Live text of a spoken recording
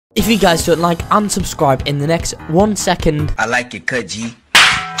If you guys don't like and subscribe in the next 1 second. I like it, cut G.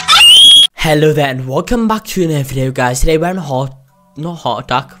 Hello there and welcome back to another video, guys. Today we're on fort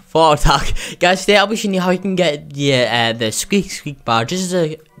attack. Guys, today I'll be showing you how you can get the SQUEAK badge. This is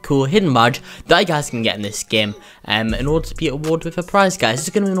a cool hidden badge that you guys can get in this game in order to be awarded with a prize, guys. It's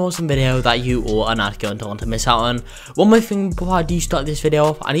going to be an awesome video that you all are not going to want to miss out on. One more thing before I do start this video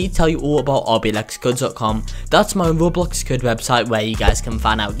off, I need to tell you all about RBLXcodes.com. That's my Roblox code website where you guys can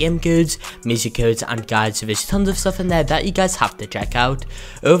find out game codes, music codes and guides. So there's tons of stuff in there that you guys have to check out.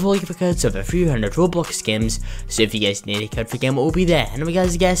 Overall, you have codes over 300 Roblox games, so if you guys need a code for a game, it will be there. Anyway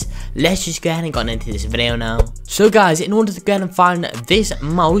guys, let's just go ahead and get into this video now. So guys, in order to go ahead and find this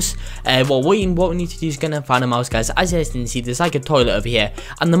mouse, what we need to do is go ahead and find a mouse, guys. As you guys can see, there's like a toilet over here,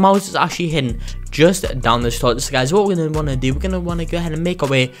 and the mouse is actually hidden just down this toilet. So guys, what we're going to want to do, we're going to want to go ahead and make our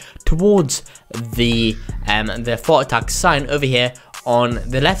way towards the fort attack sign over here on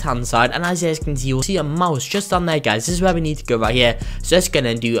the left hand side, and as you guys can see, you'll see a mouse just down there, guys. This is where we need to go right here. So let's go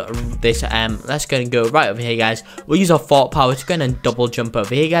and do this. Let's go and go right over here, guys. We'll use our fort power to go ahead and double jump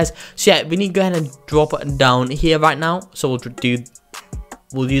over here, guys. So yeah, we need to go ahead and drop down here right now. So we'll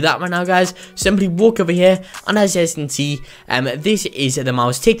do that right now, guys. Simply walk over here, and as you guys can see, this is the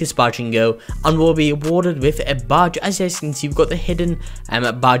mouse. Take this badge and go, and we'll be awarded with a badge. As you guys can see, we've got the hidden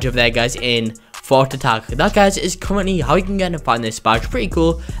badge over there, guys, in fort attack. That, guys, is currently how you can get and find this badge. Pretty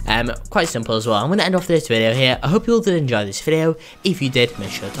cool, quite simple as well. I'm gonna end off this video here. I hope you all did enjoy this video. If you did, make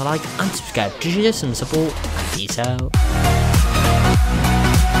sure to like and subscribe to show some support, and peace out.